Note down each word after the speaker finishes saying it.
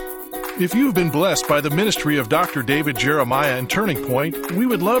If you've been blessed by the ministry of Dr. David Jeremiah and Turning Point, we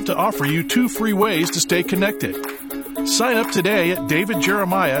would love to offer you 2 free ways to stay connected. Sign up today at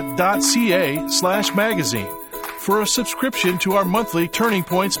davidjeremiah.ca/magazine for a subscription to our monthly Turning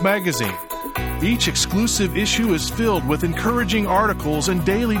Points magazine. Each exclusive issue is filled with encouraging articles and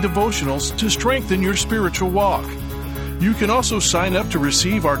daily devotionals to strengthen your spiritual walk. You can also sign up to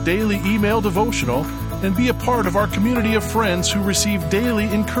receive our daily email devotional and be a part of our community of friends who receive daily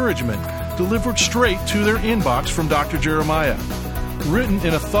encouragement delivered straight to their inbox from Dr. Jeremiah. Written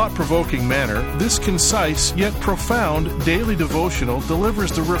in a thought-provoking manner, this concise yet profound daily devotional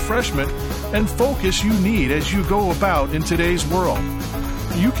delivers the refreshment and focus you need as you go about in today's world.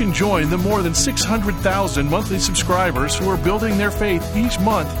 You can join the more than 600,000 monthly subscribers who are building their faith each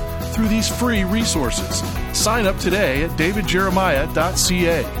month through these free resources. Sign up today at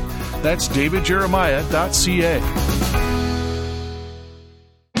davidjeremiah.ca. That's davidjeremiah.ca.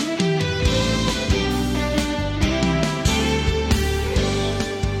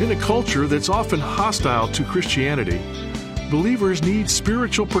 In a culture that's often hostile to Christianity, believers need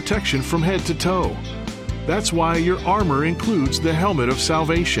spiritual protection from head to toe. That's why your armor includes the helmet of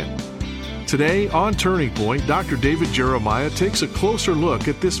salvation. Today on Turning Point, Dr. David Jeremiah takes a closer look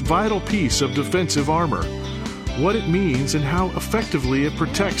at this vital piece of defensive armor, what it means and how effectively it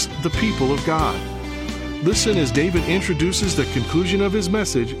protects the people of God. Listen as David introduces the conclusion of his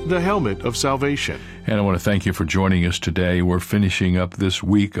message, the helmet of salvation. And I want to thank you for joining us today. We're finishing up this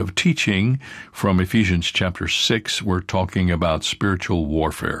week of teaching from Ephesians chapter 6. We're talking about spiritual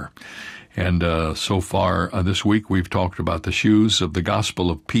warfare. And so far this week we've talked about the shoes of the gospel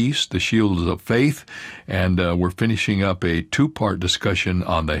of peace, the shields of faith, and we're finishing up a 2-part discussion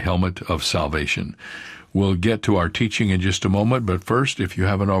on the helmet of salvation. We'll get to our teaching in just a moment, but first, if you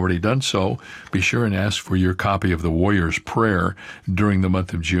haven't already done so, be sure and ask for your copy of the Warrior's Prayer during the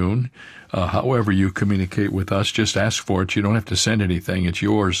month of June. However you communicate with us, just ask for it. You don't have to send anything. It's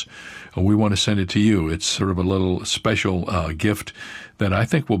yours. We want to send it to you. It's sort of a little special gift that I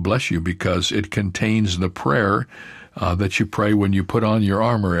think will bless you because it contains the prayer that you pray when you put on your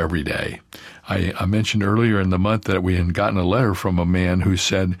armor every day. I mentioned earlier in the month that we had gotten a letter from a man who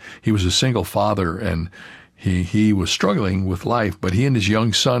said he was a single father and he was struggling with life, but he and his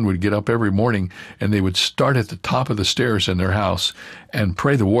young son would get up every morning and they would start at the top of the stairs in their house and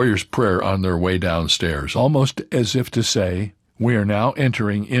pray the Warrior's Prayer on their way downstairs, almost as if to say, we are now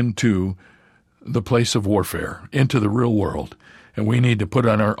entering into the place of warfare, into the real world, and we need to put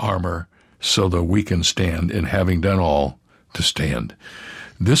on our armor so that we can stand, and having done all, to stand.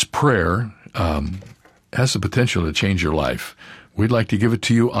 This prayer has the potential to change your life. We'd like to give it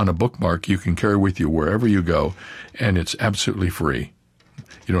to you on a bookmark you can carry with you wherever you go, and it's absolutely free.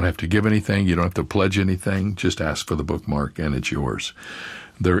 You don't have to give anything. You don't have to pledge anything. Just ask for the bookmark, and it's yours.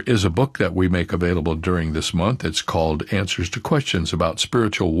 There is a book that we make available during this month. It's called Answers to Questions About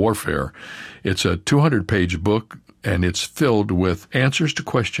Spiritual Warfare. It's a 200-page book, and it's filled with answers to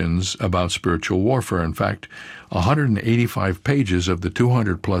questions about spiritual warfare. In fact, 185 pages of the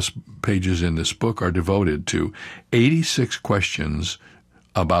 200-plus pages in this book are devoted to 86 questions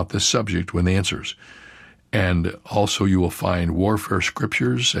about this subject with answers. And also you will find warfare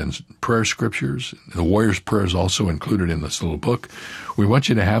scriptures and prayer scriptures. The Warrior's Prayer is also included in this little book. We want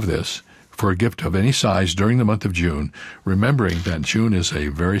you to have this for a gift of any size during the month of June, remembering that June is a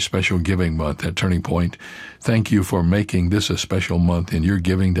very special giving month at Turning Point. Thank you for making this a special month in your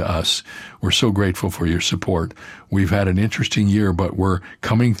giving to us. We're so grateful for your support. We've had an interesting year, but we're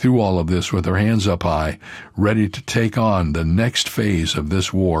coming through all of this with our hands up high, ready to take on the next phase of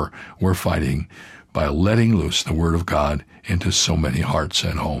this war we're fighting by letting loose the Word of God into so many hearts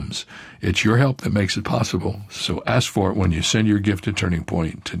and homes. It's your help that makes it possible, so ask for it when you send your gift to Turning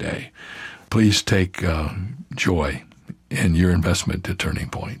Point today. Please take joy in your investment to Turning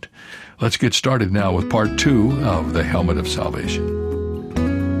Point. Let's get started now with part 2 of the Helmet of Salvation.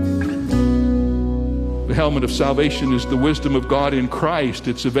 The helmet of salvation is the wisdom of God in Christ.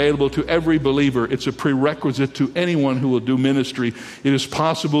 It's available to every believer. It's a prerequisite to anyone who will do ministry. It is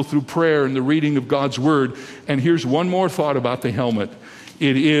possible through prayer and the reading of God's Word. And here's one more thought about the helmet.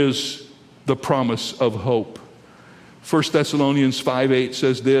 It is the promise of hope. 1 Thessalonians 5:8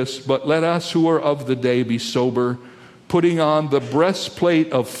 says this, "But let us who are of the day be sober, putting on the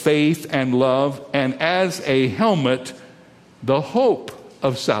breastplate of faith and love, and as a helmet, the hope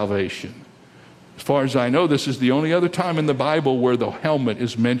of salvation." As far as I know, this is the only other time in the Bible where the helmet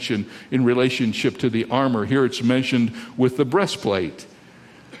is mentioned in relationship to the armor. Here it's mentioned with the breastplate.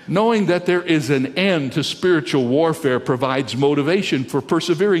 Knowing that there is an end to spiritual warfare provides motivation for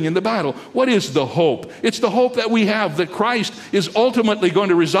persevering in the battle. What is the hope? It's the hope that we have that Christ is ultimately going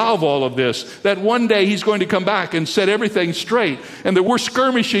to resolve all of this, that one day he's going to come back and set everything straight, and that we're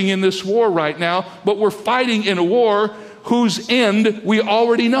skirmishing in this war right now, but we're fighting in a war whose end we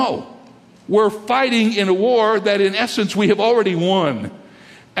already know. We're fighting in a war that in essence we have already won.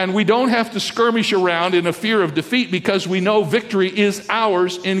 And we don't have to skirmish around in a fear of defeat because we know victory is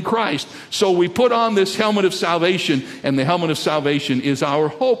ours in Christ. So we put on this helmet of salvation, and the helmet of salvation is our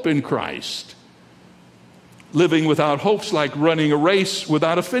hope in Christ. Living without hope's like running a race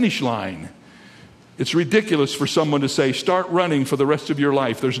without a finish line. It's ridiculous for someone to say, start running for the rest of your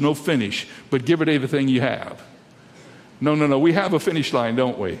life. There's no finish, but give it everything you have. No. We have a finish line,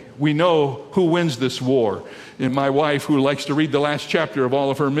 don't we? We know who wins this war. And my wife, who likes to read the last chapter of all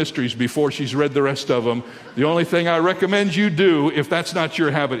of her mysteries before she's read the rest of them, the only thing I recommend you do, if that's not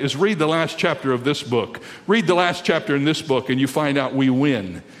your habit, is read the last chapter of this book. Read the last chapter in this book, and you find out we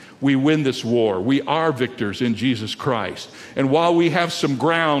win. We win this war. We are victors in Jesus Christ. And while we have some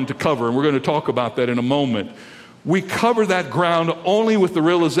ground to cover, and we're going to talk about that in a moment, we cover that ground only with the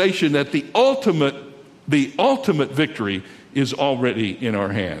realization that the ultimate victory is already in our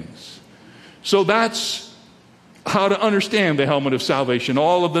hands. So that's how to understand the helmet of salvation,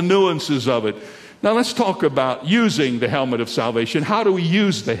 all of the nuances of it. Now let's talk about using the helmet of salvation. How do we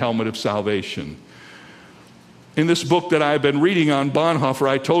use the helmet of salvation? In this book that I've been reading on Bonhoeffer,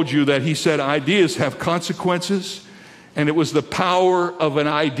 I told you that he said ideas have consequences, and it was the power of an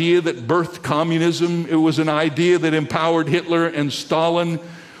idea that birthed communism. It was an idea that empowered Hitler and Stalin.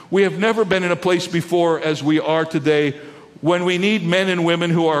 We have never been in a place before as we are today when we need men and women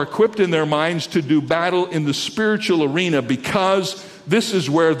who are equipped in their minds to do battle in the spiritual arena, because this is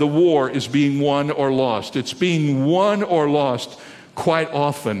where the war is being won or lost. It's being won or lost quite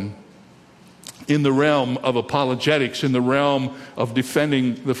often in the realm of apologetics, in the realm of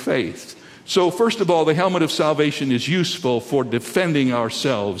defending the faith. So first of all, the helmet of salvation is useful for defending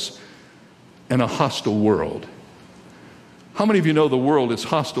ourselves in a hostile world. How many of you know the world is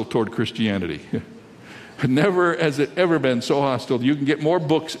hostile toward Christianity? Never has it ever been so hostile. You can get more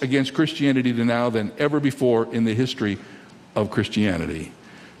books against Christianity now than ever before in the history of Christianity.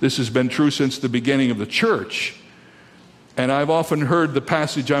 This has been true since the beginning of the church. And I've often heard the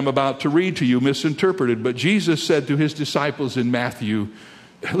passage I'm about to read to you misinterpreted. But Jesus said to his disciples in Matthew,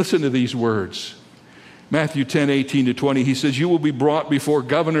 listen to these words. Matthew 10:18-20, he says, "You will be brought before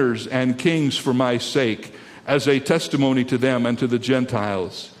governors and kings for my sake, as a testimony to them and to the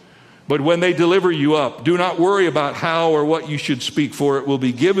Gentiles. But when they deliver you up, do not worry about how or what you should speak, for it will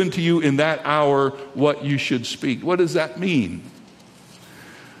be given to you in that hour what you should speak." What does that mean?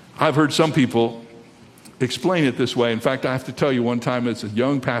 I've heard some people explain it this way. In fact, I have to tell you, one time as a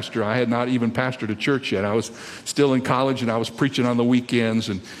young pastor, I had not even pastored a church yet. I was still in college, and I was preaching on the weekends.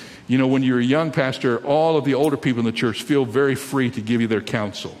 And you know, when you're a young pastor, all of the older people in the church feel very free to give you their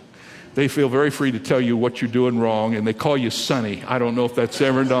counsel. They feel very free to tell you what you're doing wrong, and they call you Sonny. I don't know if that's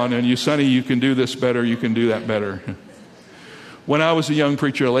ever dawned on you. Sonny, you can do this better, you can do that better. When I was a young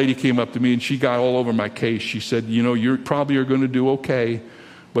preacher, a lady came up to me and she got all over my case. She said, you know, you probably are going to do okay,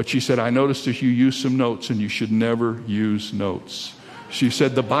 but she said, I noticed that you use some notes, and you should never use notes. She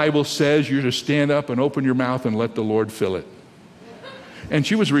said, the Bible says you're to stand up and open your mouth and let the Lord fill it. And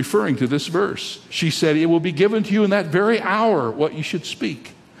she was referring to this verse. She said, it will be given to you in that very hour what you should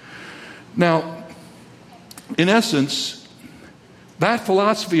speak. Now, in essence, that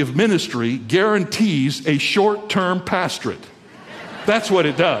philosophy of ministry guarantees a short-term pastorate. That's what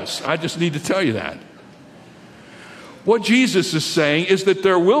it does. I just need to tell you that. What Jesus is saying is that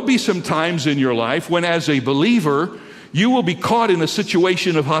there will be some times in your life when, as a believer, you will be caught in a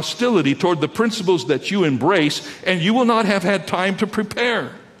situation of hostility toward the principles that you embrace, and you will not have had time to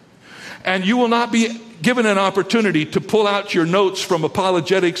prepare. And you will not be given an opportunity to pull out your notes from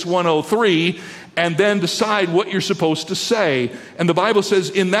Apologetics 103 and then decide what you're supposed to say. And the Bible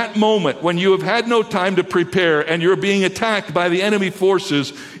says in that moment, when you have had no time to prepare and you're being attacked by the enemy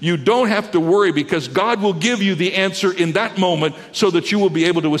forces, you don't have to worry, because God will give you the answer in that moment so that you will be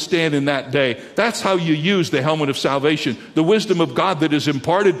able to withstand in that day. That's how you use the helmet of salvation, the wisdom of God that is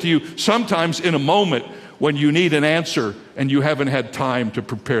imparted to you sometimes in a moment when you need an answer and you haven't had time to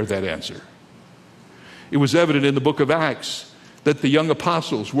prepare that answer. It was evident in the book of Acts that the young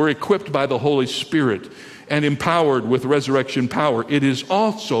apostles were equipped by the Holy Spirit and empowered with resurrection power. It is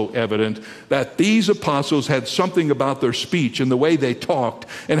also evident that these apostles had something about their speech and the way they talked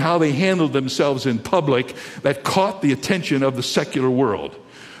and how they handled themselves in public that caught the attention of the secular world.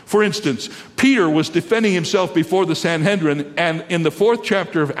 For instance, Peter was defending himself before the Sanhedrin, and in the 4th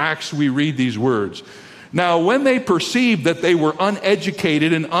chapter of Acts, we read these words. Now, when they perceived that they were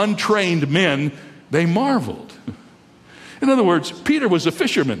uneducated and untrained men, they marveled. In other words, Peter was a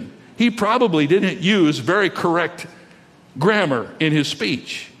fisherman. He probably didn't use very correct grammar in his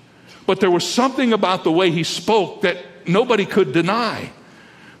speech. But there was something about the way he spoke that nobody could deny.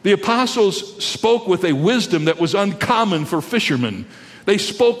 The apostles spoke with a wisdom that was uncommon for fishermen. They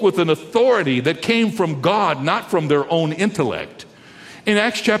spoke with an authority that came from God, not from their own intellect. In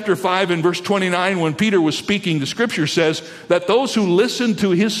Acts chapter 5 and verse 29, when Peter was speaking, the scripture says that those who listened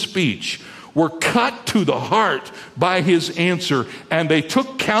to his speech were cut to the heart by his answer, and they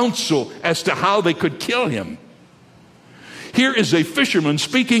took counsel as to how they could kill him. Here is a fisherman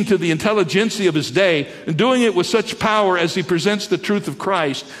speaking to the intelligentsia of his day and doing it with such power as he presents the truth of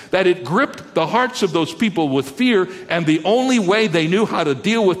Christ that it gripped the hearts of those people with fear, and the only way they knew how to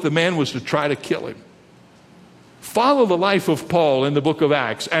deal with the man was to try to kill him. Follow the life of Paul in the book of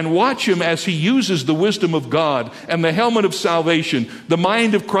Acts and watch him as he uses the wisdom of God and the helmet of salvation, the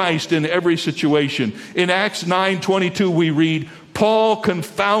mind of Christ in every situation. In Acts 9:22 we read, Paul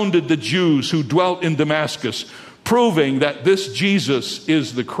confounded the Jews who dwelt in Damascus, proving that this Jesus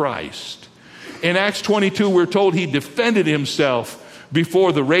is the Christ. In Acts 22, we're told he defended himself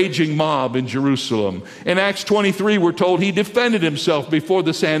before the raging mob in Jerusalem. In Acts 23, we're told he defended himself before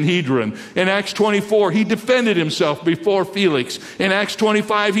the Sanhedrin. In Acts 24, he defended himself before Felix. In Acts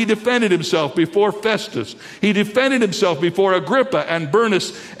 25, he defended himself before Festus. He defended himself before Agrippa and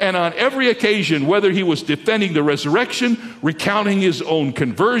Bernice. And on every occasion, whether he was defending the resurrection, recounting his own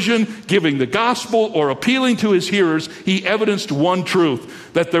conversion, giving the gospel, or appealing to his hearers, he evidenced one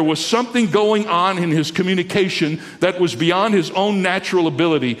truth, that there was something going on in his communication that was beyond his own natural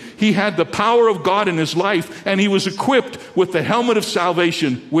ability. He had the power of God in his life, and he was equipped with the helmet of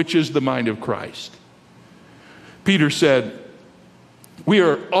salvation, which is the mind of Christ. Peter said, we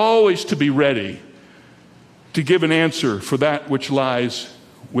are always to be ready to give an answer for that which lies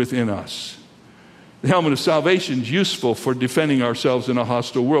within us. The helmet of salvation is useful for defending ourselves in a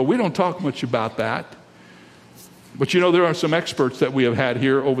hostile world. We don't talk much about that. But you know, there are some experts that we have had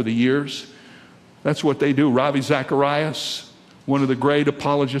here over the years. That's what they do. Ravi Zacharias, one of the great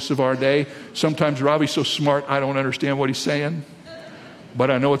apologists of our day. Sometimes Ravi's so smart, I don't understand what he's saying,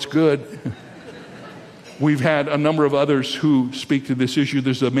 but I know it's good. We've had a number of others who speak to this issue.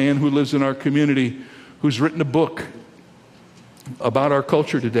 There's a man who lives in our community who's written a book about our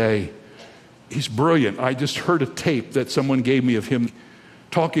culture today. He's brilliant. I just heard a tape that someone gave me of him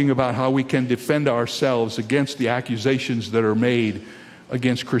talking about how we can defend ourselves against the accusations that are made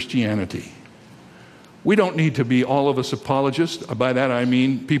against Christianity. We don't need to be all of us apologists. By that I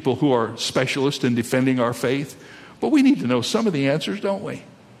mean people who are specialists in defending our faith. But we need to know some of the answers, don't we?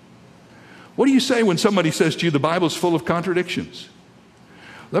 What do you say when somebody says to you, the Bible's full of contradictions?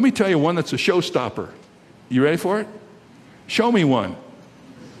 Let me tell you one that's a showstopper. You ready for it? Show me one.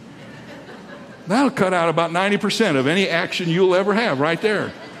 That'll cut out about 90% of any action you'll ever have right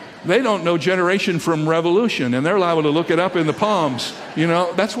there. They don't know generation from revolution, and they're liable to look it up in the Palms. You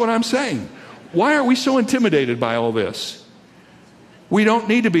know, that's what I'm saying. Why are we so intimidated by all this? We don't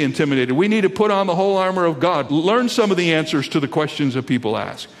need to be intimidated. We need to put on the whole armor of God. Learn some of the answers to the questions that people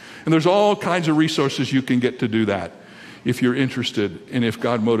ask. And there's all kinds of resources you can get to do that if you're interested and if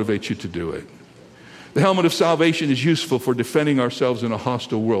God motivates you to do it. The helmet of salvation is useful for defending ourselves in a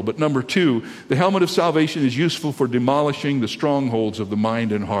hostile world. But number two, the helmet of salvation is useful for demolishing the strongholds of the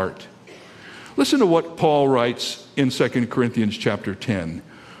mind and heart. Listen to what Paul writes in 2 Corinthians chapter 10.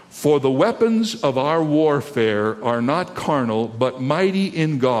 For the weapons of our warfare are not carnal, but mighty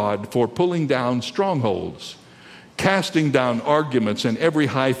in God for pulling down strongholds, casting down arguments and every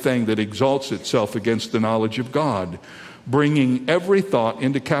high thing that exalts itself against the knowledge of God, bringing every thought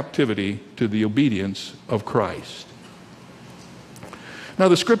into captivity to the obedience of Christ. Now,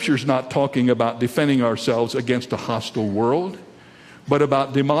 the scripture's not talking about defending ourselves against a hostile world, but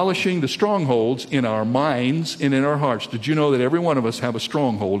about demolishing the strongholds in our minds and in our hearts. Did you know that every one of us have a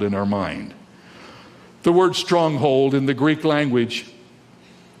stronghold in our mind? The word stronghold in the Greek language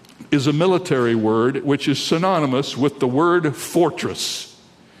is a military word which is synonymous with the word fortress.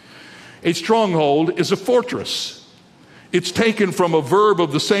 A stronghold is a fortress. It's taken from a verb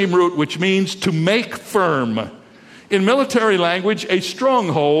of the same root, which means to make firm. In military language, a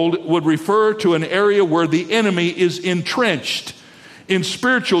stronghold would refer to an area where the enemy is entrenched. In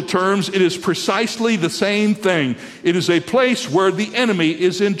spiritual terms, it is precisely the same thing. It is a place where the enemy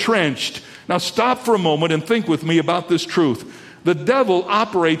is entrenched. Now stop for a moment and think with me about this truth. The devil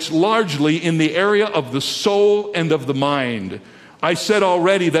operates largely in the area of the soul and of the mind. I said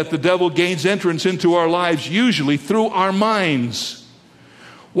already that the devil gains entrance into our lives usually through our minds.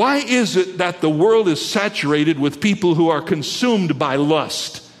 Why is it that the world is saturated with people who are consumed by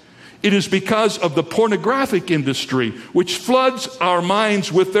lust? It is because of the pornographic industry, which floods our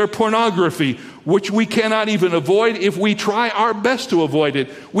minds with their pornography, which we cannot even avoid if we try our best to avoid it.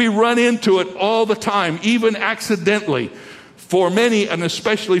 We run into it all the time, even accidentally. For many, and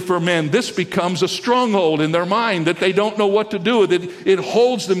especially for men, this becomes a stronghold in their mind that they don't know what to do with it. It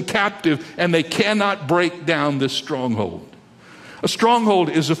holds them captive, and they cannot break down this stronghold. A stronghold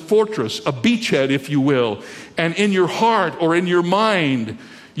is a fortress, a beachhead, if you will. And in your heart or in your mind,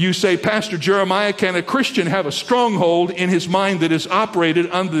 you say, Pastor Jeremiah, can a Christian have a stronghold in his mind that is operated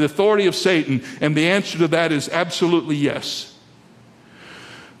under the authority of Satan? And the answer to that is absolutely yes.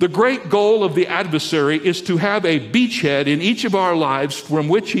 The great goal of the adversary is to have a beachhead in each of our lives from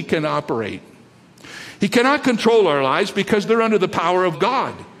which he can operate. He cannot control our lives because they're under the power of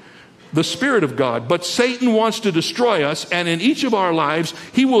God, the Spirit of God. But Satan wants to destroy us, and in each of our lives,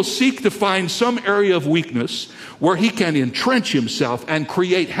 he will seek to find some area of weakness where he can entrench himself and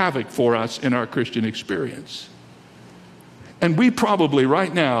create havoc for us in our Christian experience. And we probably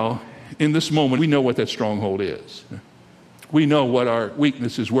right now, in this moment, we know what that stronghold is. We know what our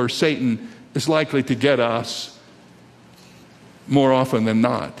weakness is, where Satan is likely to get us more often than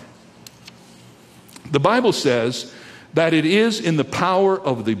not. The Bible says that it is in the power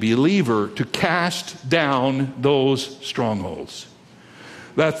of the believer to cast down those strongholds.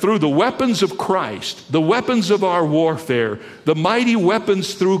 That through the weapons of Christ, the weapons of our warfare, the mighty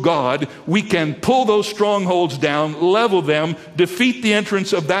weapons through God, we can pull those strongholds down, level them, defeat the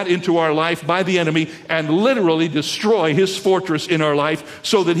entrance of that into our life by the enemy, and literally destroy his fortress in our life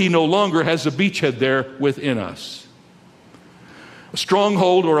so that he no longer has a beachhead there within us. A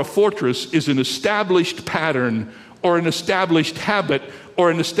stronghold or a fortress is an established pattern or an established habit or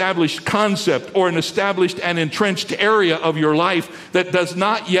an established concept or an established and entrenched area of your life that does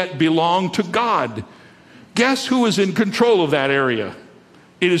not yet belong to God. Guess who is in control of that area?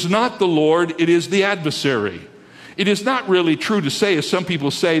 It is not the Lord, it is the adversary. It is not really true to say, as some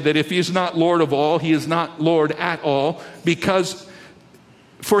people say, that if he is not Lord of all, he is not Lord at all, because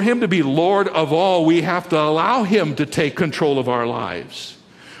for him to be Lord of all, we have to allow him to take control of our lives.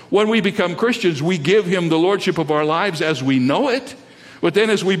 When we become Christians, we give him the lordship of our lives as we know it. But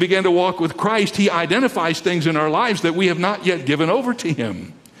then as we begin to walk with Christ, he identifies things in our lives that we have not yet given over to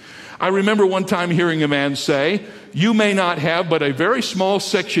him. I remember one time hearing a man say, you may not have but a very small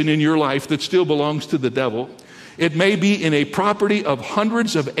section in your life that still belongs to the devil. It may be in a property of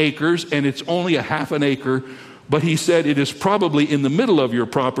hundreds of acres and it's only a half an acre. But he said it is probably in the middle of your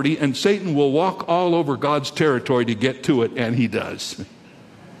property and Satan will walk all over God's territory to get to it, and he does.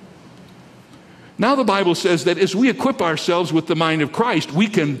 Now the Bible says that as we equip ourselves with the mind of Christ, we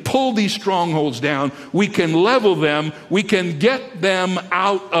can pull these strongholds down, we can level them, we can get them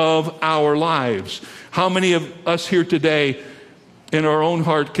out of our lives. How many of us here today in our own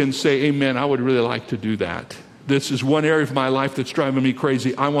heart can say, amen, I would really like to do that? This is one area of my life that's driving me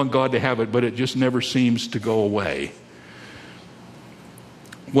crazy. I want God to have it, but it just never seems to go away.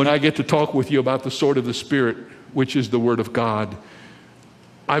 When I get to talk with you about the sword of the Spirit, which is the Word of God,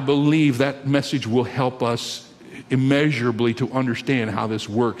 I believe that message will help us immeasurably to understand how this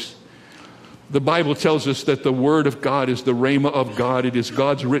works. The Bible tells us that the Word of God is the Rhema of God. It is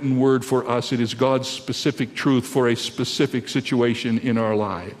God's written word for us. It is God's specific truth for a specific situation in our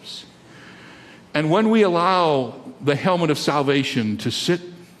lives. And when we allow the helmet of salvation to sit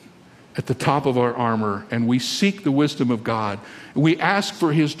at the top of our armor and we seek the wisdom of God, we ask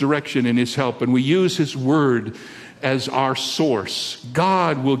for his direction and his help, and we use his word as our source,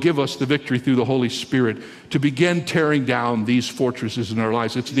 God will give us the victory through the Holy Spirit to begin tearing down these fortresses in our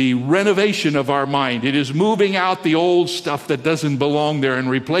lives. It's the renovation of our mind. It is moving out the old stuff that doesn't belong there and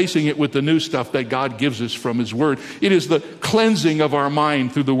replacing it with the new stuff that God gives us from his word. It is the cleansing of our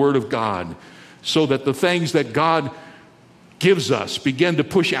mind through the word of God, so that the things that God gives us begin to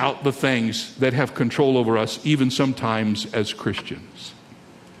push out the things that have control over us, even sometimes as Christians.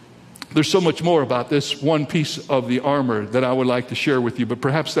 There's so much more about this one piece of the armor that I would like to share with you, but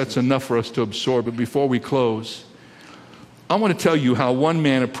perhaps that's enough for us to absorb. But before we close, I want to tell you how one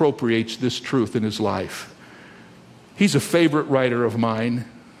man appropriates this truth in his life. He's a favorite writer of mine.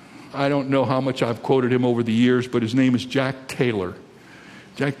 I don't know how much I've quoted him over the years, but his name is Jack Taylor.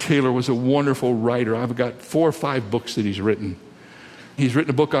 Jack Taylor was a wonderful writer. I've got 4 or 5 books that he's written. He's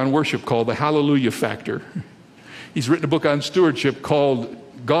written a book on worship called The Hallelujah Factor. He's written a book on stewardship called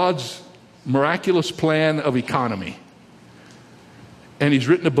God's Miraculous Plan of Economy. And he's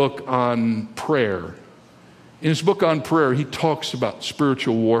written a book on prayer. In his book on prayer, he talks about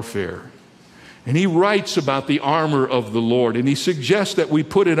spiritual warfare. And he writes about the armor of the Lord, and he suggests that we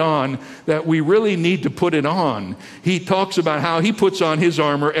put it on, that we really need to put it on. He talks about how he puts on his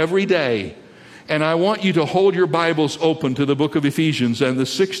armor every day. And I want you to hold your Bibles open to the book of Ephesians and the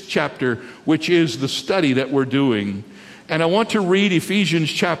 6th chapter, which is the study that we're doing. And I want to read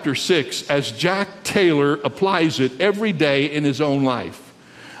Ephesians chapter 6 as Jack Taylor applies it every day in his own life.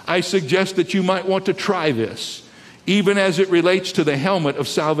 I suggest that you might want to try this, even as it relates to the helmet of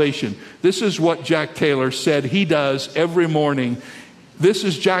salvation. This is what Jack Taylor said he does every morning. This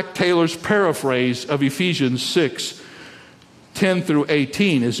is Jack Taylor's paraphrase of Ephesians 6:10 through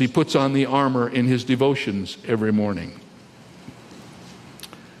 18 as he puts on the armor in his devotions every morning.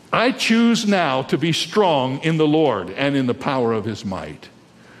 I choose now to be strong in the Lord and in the power of his might.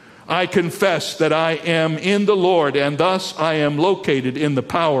 I confess that I am in the Lord, and thus I am located in the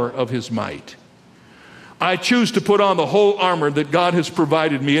power of his might. I choose to put on the whole armor that God has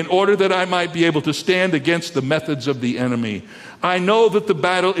provided me in order that I might be able to stand against the methods of the enemy. I know that the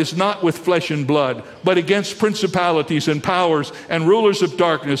battle is not with flesh and blood, but against principalities and powers and rulers of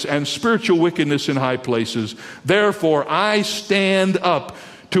darkness and spiritual wickedness in high places. Therefore, I stand up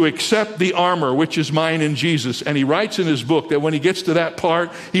to accept the armor which is mine in Jesus. And he writes in his book that when he gets to that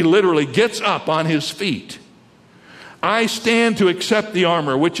part, he literally gets up on his feet. I stand to accept the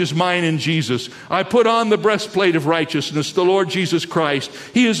armor which is mine in Jesus. I put on the breastplate of righteousness, the Lord Jesus Christ.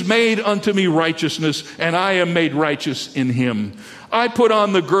 He is made unto me righteousness, and I am made righteous in him. I put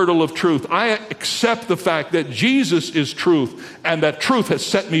on the girdle of truth. I accept the fact that Jesus is truth, and that truth has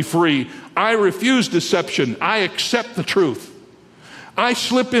set me free. I refuse deception. I accept the truth. I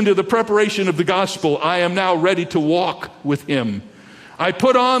slip into the preparation of the gospel. I am now ready to walk with him. I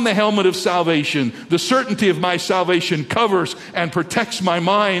put on the helmet of salvation. The certainty of my salvation covers and protects my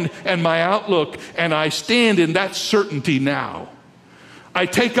mind and my outlook, and I stand in that certainty now. I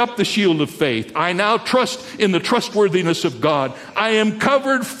take up the shield of faith. I now trust in the trustworthiness of God. I am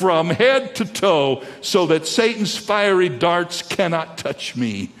covered from head to toe so that Satan's fiery darts cannot touch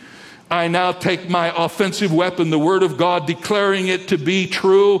me. I now take my offensive weapon, the Word of God, declaring it to be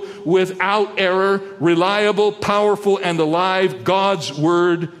true, without error, reliable, powerful, and alive, God's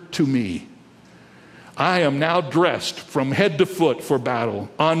Word to me. I am now dressed from head to foot for battle.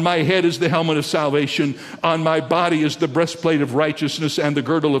 On my head is the helmet of salvation. On my body is the breastplate of righteousness and the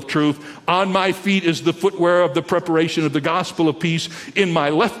girdle of truth. On my feet is the footwear of the preparation of the gospel of peace. In my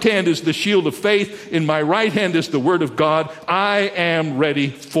left hand is the shield of faith. In my right hand is the word of God. I am ready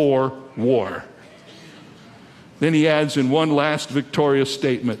for war. Then he adds in one last victorious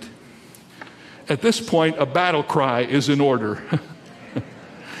statement. At this point, a battle cry is in order.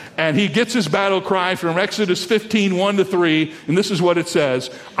 And he gets his battle cry from Exodus 15, 1-3, and this is what it says.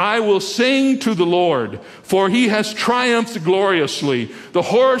 I will sing to the Lord, for he has triumphed gloriously. The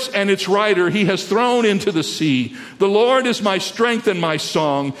horse and its rider he has thrown into the sea. The Lord is my strength and my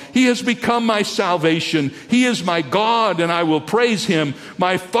song. He has become my salvation. He is my God, and I will praise him.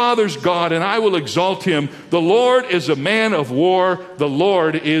 My Father's God, and I will exalt him. The Lord is a man of war. The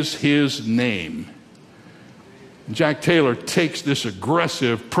Lord is his name. Jack Taylor takes this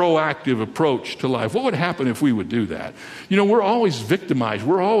aggressive, proactive approach to life. What would happen if we would do that? You know, we're always victimized.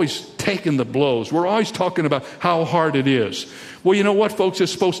 We're always taking the blows. We're always talking about how hard it is. Well, you know what, folks?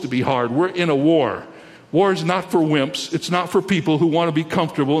 It's supposed to be hard. We're in a war. War is not for wimps. It's not for people who want to be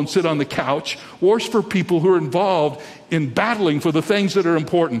comfortable and sit on the couch. War's for people who are involved in battling for the things that are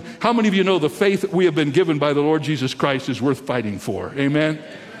important. How many of you know the faith that we have been given by the Lord Jesus Christ is worth fighting for? Amen?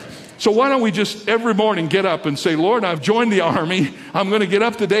 So why don't we just every morning get up and say, Lord, I've joined the army. I'm going to get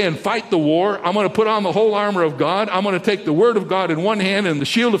up today and fight the war. I'm going to put on the whole armor of God. I'm going to take the word of God in one hand and the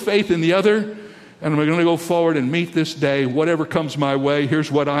shield of faith in the other. And I'm going to go forward and meet this day. Whatever comes my way,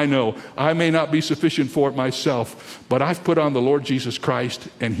 here's what I know. I may not be sufficient for it myself, but I've put on the Lord Jesus Christ,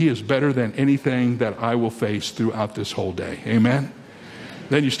 and he is better than anything that I will face throughout this whole day. Amen?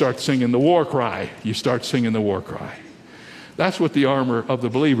 Then you start singing the war cry. You start singing the war cry. That's what the armor of the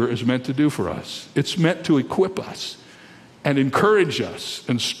believer is meant to do for us. It's meant to equip us and encourage us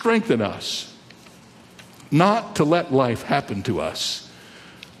and strengthen us, not to let life happen to us,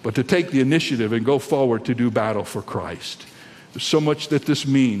 but to take the initiative and go forward to do battle for Christ. There's so much that this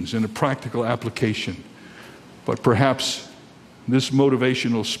means in a practical application, but perhaps this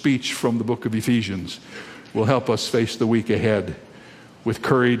motivational speech from the book of Ephesians will help us face the week ahead with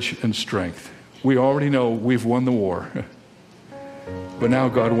courage and strength. We already know we've won the war. But now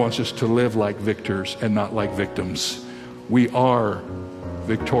God wants us to live like victors and not like victims. We are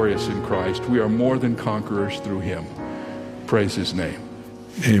victorious in Christ. We are more than conquerors through him. Praise his name.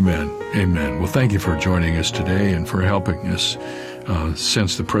 Amen. Amen. Well, thank you for joining us today and for helping us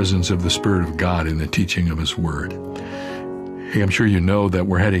sense the presence of the Spirit of God in the teaching of His Word. Hey, I'm sure you know that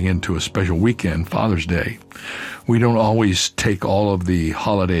we're heading into a special weekend, Father's Day. We don't always take all of the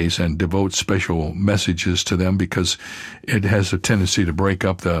holidays and devote special messages to them because it has a tendency to break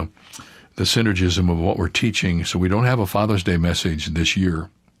up the synergism of what we're teaching. So we don't have a Father's Day message this year.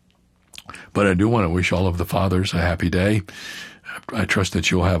 But I do want to wish all of the fathers a happy day. I trust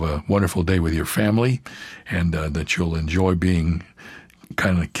that you'll have a wonderful day with your family and that you'll enjoy being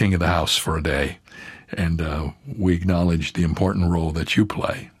kind of king of the house for a day. And we acknowledge the important role that you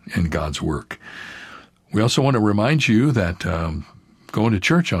play in God's work. We also want to remind you that going to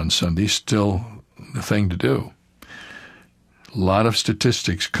church on Sunday is still the thing to do. A lot of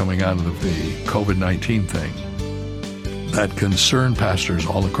statistics coming out of the COVID-19 thing that concern pastors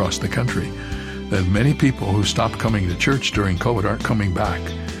all across the country, that many people who stopped coming to church during COVID aren't coming back.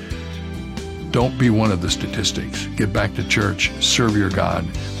 Don't be one of the statistics. Get back to church, serve your God,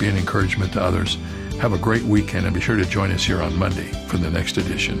 be an encouragement to others. Have a great weekend, and be sure to join us here on Monday for the next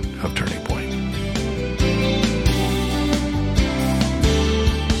edition of Turning Point.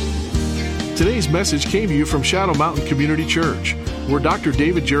 Today's message came to you from Shadow Mountain Community Church, where Dr.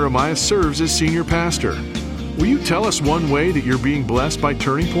 David Jeremiah serves as senior pastor. Will you tell us one way that you're being blessed by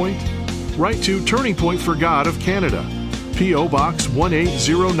Turning Point? Write to Turning Point for God of Canada, P.O. Box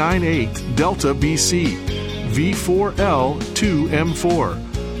 18098, Delta, BC, V4L2M4.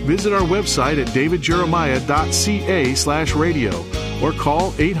 Visit our website at davidjeremiah.ca/radio or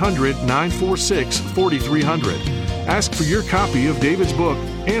call 800-946-4300. Ask for your copy of David's book,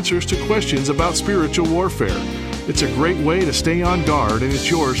 Answers to Questions About Spiritual Warfare. It's a great way to stay on guard, and it's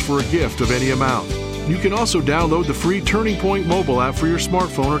yours for a gift of any amount. You can also download the free Turning Point mobile app for your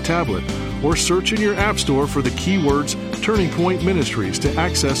smartphone or tablet, or search in your app store for the keywords Turning Point Ministries to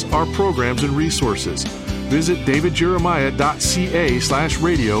access our programs and resources. Visit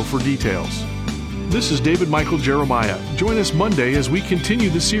davidjeremiah.ca/radio for details. This is David Michael Jeremiah. Join us Monday as we continue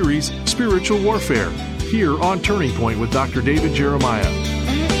the series Spiritual Warfare here on Turning Point with Dr. David Jeremiah.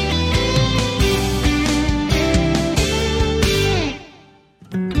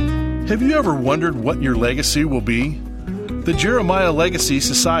 Have you ever wondered what your legacy will be? The Jeremiah Legacy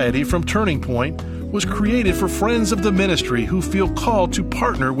Society from Turning Point was created for friends of the ministry who feel called to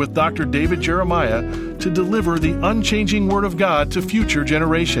partner with Dr. David Jeremiah to deliver the unchanging Word of God to future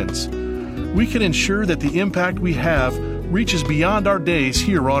generations. We can ensure that the impact we have reaches beyond our days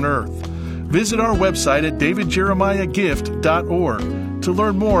here on earth. Visit our website at davidjeremiahgift.org to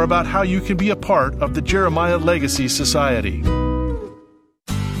learn more about how you can be a part of the Jeremiah Legacy Society.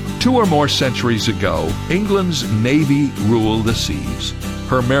 2 or more centuries ago, England's navy ruled the seas.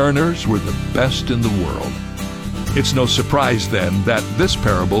 Her mariners were the best in the world. It's no surprise then that this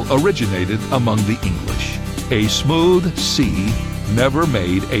parable originated among the English. A smooth sea never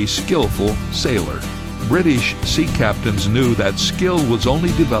made a skillful sailor. British sea captains knew that skill was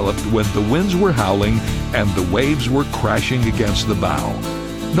only developed when the winds were howling and the waves were crashing against the bow.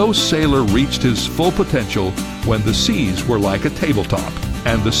 No sailor reached his full potential when the seas were like a tabletop.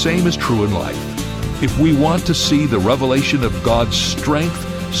 And the same is true in life. If we want to see the revelation of God's strength,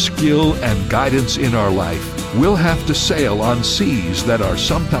 skill, and guidance in our life, we'll have to sail on seas that are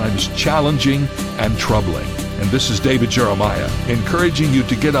sometimes challenging and troubling. And this is David Jeremiah, encouraging you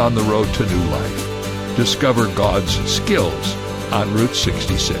to get on the road to new life. Discover God's skills on Route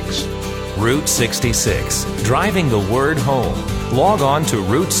 66. Route 66, driving the word home. Log on to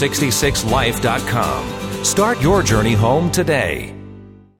Route66Life.com. Start your journey home today.